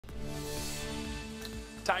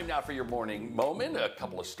Time now for your morning moment. A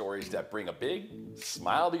couple of stories that bring a big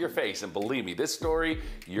smile to your face. And believe me, this story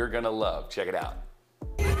you're going to love. Check it out.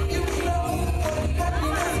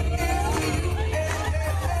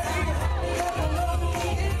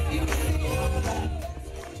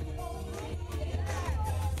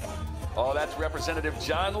 Oh, that's Representative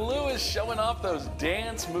John Lewis showing off those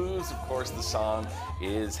dance moves. Of course, the song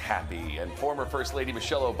is Happy. And former First Lady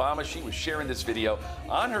Michelle Obama, she was sharing this video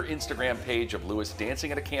on her Instagram page of Lewis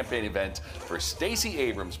dancing at a campaign event for Stacey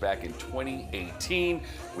Abrams back in 2018.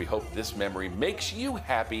 We hope this memory makes you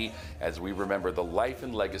happy as we remember the life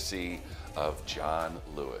and legacy of John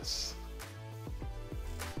Lewis.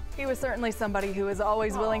 He was certainly somebody who was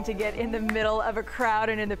always willing to get in the middle of a crowd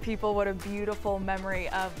and in the people. What a beautiful memory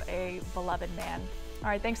of a beloved man. All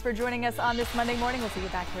right, thanks for joining us on this Monday morning. We'll see you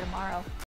back here tomorrow.